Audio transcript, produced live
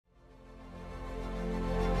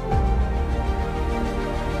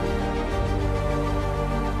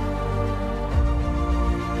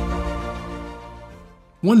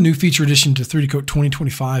One new feature addition to 3D Coat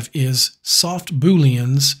 2025 is soft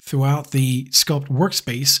Booleans throughout the Sculpt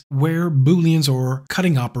Workspace where Booleans or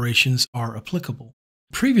cutting operations are applicable.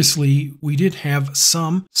 Previously, we did have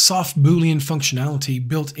some soft Boolean functionality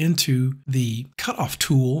built into the cutoff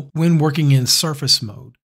tool when working in surface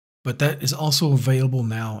mode, but that is also available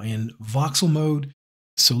now in voxel mode.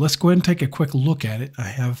 So let's go ahead and take a quick look at it. I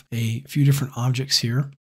have a few different objects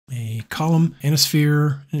here. A column and a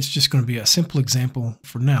sphere, and it's just going to be a simple example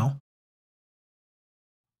for now.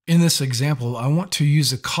 In this example, I want to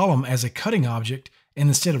use a column as a cutting object, and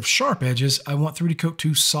instead of sharp edges, I want 3D Coat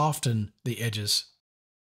to soften the edges.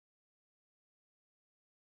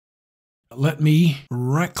 Let me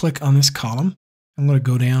right-click on this column. I'm going to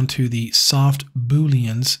go down to the Soft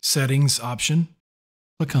Booleans settings option.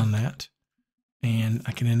 Click on that, and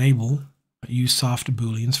I can enable use soft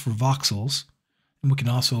Booleans for voxels. And we can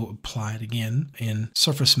also apply it again in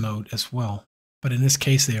surface mode as well. But in this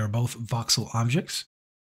case, they are both voxel objects.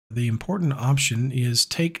 The important option is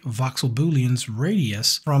take voxel Boolean's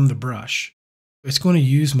radius from the brush. It's going to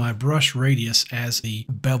use my brush radius as the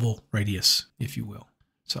bevel radius, if you will.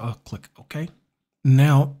 So I'll click OK.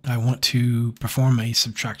 Now I want to perform a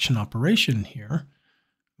subtraction operation here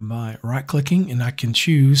by right-clicking, and I can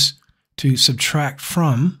choose to subtract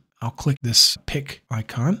from. I'll click this pick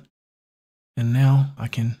icon. And now I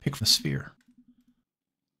can pick the sphere.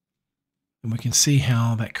 And we can see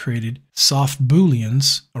how that created soft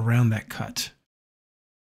Booleans around that cut.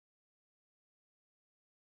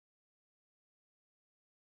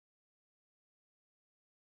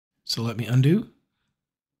 So let me undo.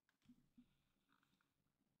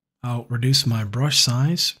 I'll reduce my brush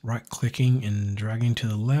size. Right-clicking and dragging to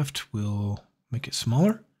the left will make it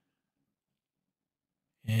smaller.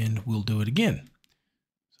 And we'll do it again.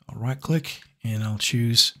 I'll right-click and I'll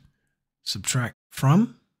choose Subtract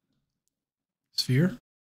From Sphere.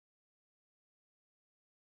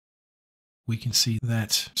 We can see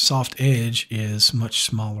that soft edge is much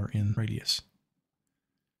smaller in radius.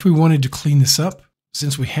 If we wanted to clean this up,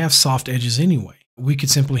 since we have soft edges anyway, we could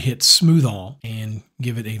simply hit Smooth All and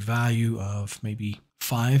give it a value of maybe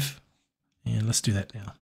 5. And let's do that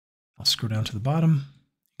now. I'll scroll down to the bottom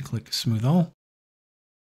and click Smooth All.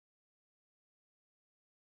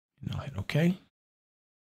 And I'll hit OK.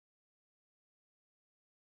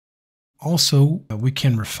 Also, we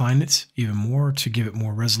can refine it even more to give it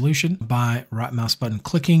more resolution by right mouse button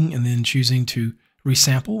clicking and then choosing to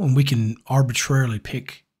resample. And we can arbitrarily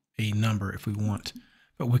pick a number if we want.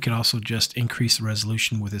 But we can also just increase the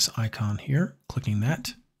resolution with this icon here, clicking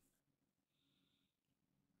that.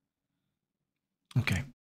 Okay.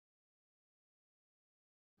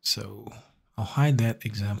 So I'll hide that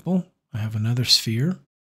example. I have another sphere.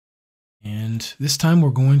 And this time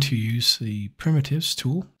we're going to use the primitives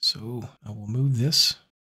tool. So I will move this.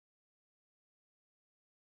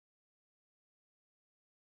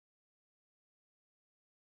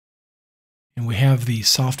 And we have the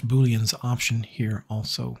soft Booleans option here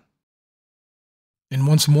also. And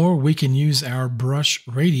once more, we can use our brush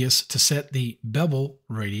radius to set the bevel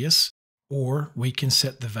radius, or we can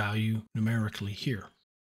set the value numerically here.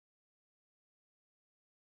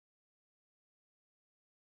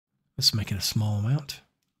 Let's make it a small amount.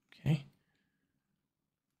 Okay.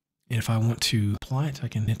 And if I want to apply it, I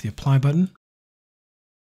can hit the apply button.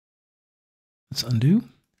 Let's undo.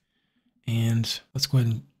 And let's go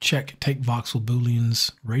ahead and check take voxel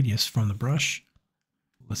Boolean's radius from the brush.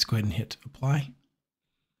 Let's go ahead and hit apply.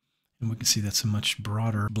 And we can see that's a much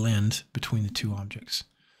broader blend between the two objects.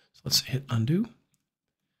 So let's hit undo.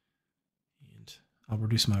 And I'll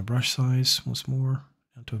reduce my brush size once more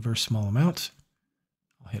down to a very small amount.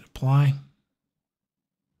 I'll hit apply.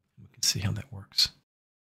 We can see how that works.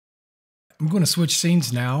 I'm going to switch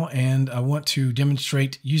scenes now, and I want to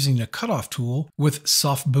demonstrate using the cutoff tool with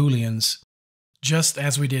soft Booleans. Just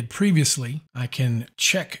as we did previously, I can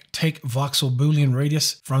check take voxel Boolean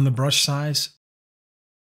radius from the brush size.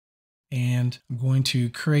 And I'm going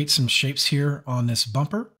to create some shapes here on this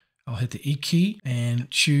bumper. I'll hit the E key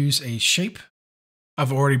and choose a shape.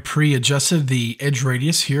 I've already pre-adjusted the edge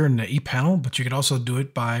radius here in the E panel, but you could also do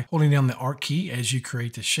it by holding down the Alt key as you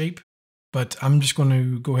create the shape. But I'm just going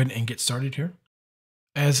to go ahead and get started here.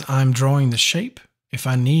 As I'm drawing the shape, if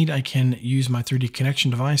I need, I can use my 3D connection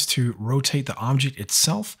device to rotate the object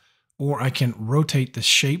itself, or I can rotate the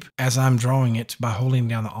shape as I'm drawing it by holding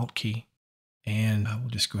down the Alt key. And I will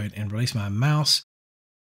just go ahead and release my mouse.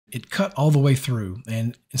 It cut all the way through,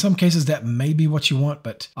 and in some cases that may be what you want,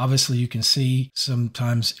 but obviously you can see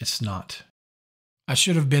sometimes it's not. I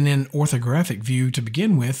should have been in orthographic view to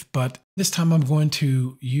begin with, but this time I'm going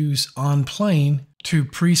to use on plane to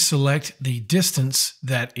pre-select the distance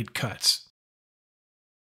that it cuts.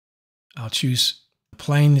 I'll choose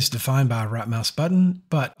plane is defined by a right mouse button,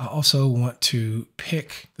 but I also want to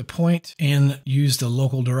pick the point and use the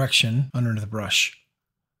local direction under the brush.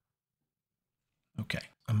 Okay,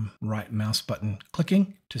 I'm right mouse button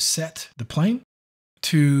clicking to set the plane.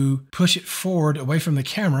 To push it forward away from the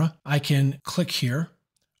camera, I can click here,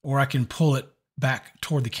 or I can pull it back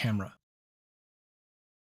toward the camera.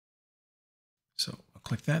 So I'll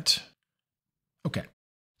click that. Okay,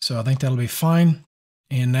 so I think that'll be fine.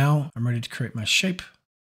 And now I'm ready to create my shape.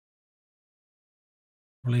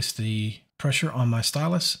 Release the pressure on my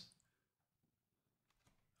stylus.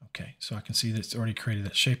 Okay, so I can see that it's already created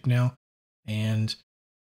that shape now. And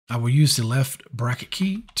I will use the left bracket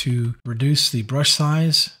key to reduce the brush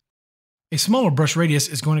size. A smaller brush radius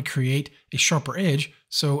is going to create a sharper edge,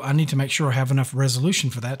 so I need to make sure I have enough resolution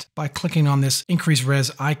for that by clicking on this increase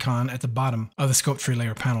res icon at the bottom of the Sculpt Tree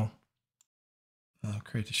Layer panel. I'll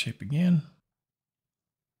create the shape again.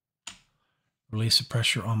 Release the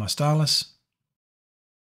pressure on my stylus.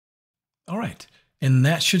 All right, and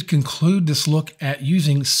that should conclude this look at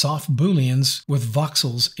using soft booleans with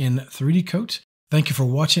voxels in 3D Coat. Thank you for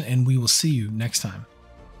watching, and we will see you next time.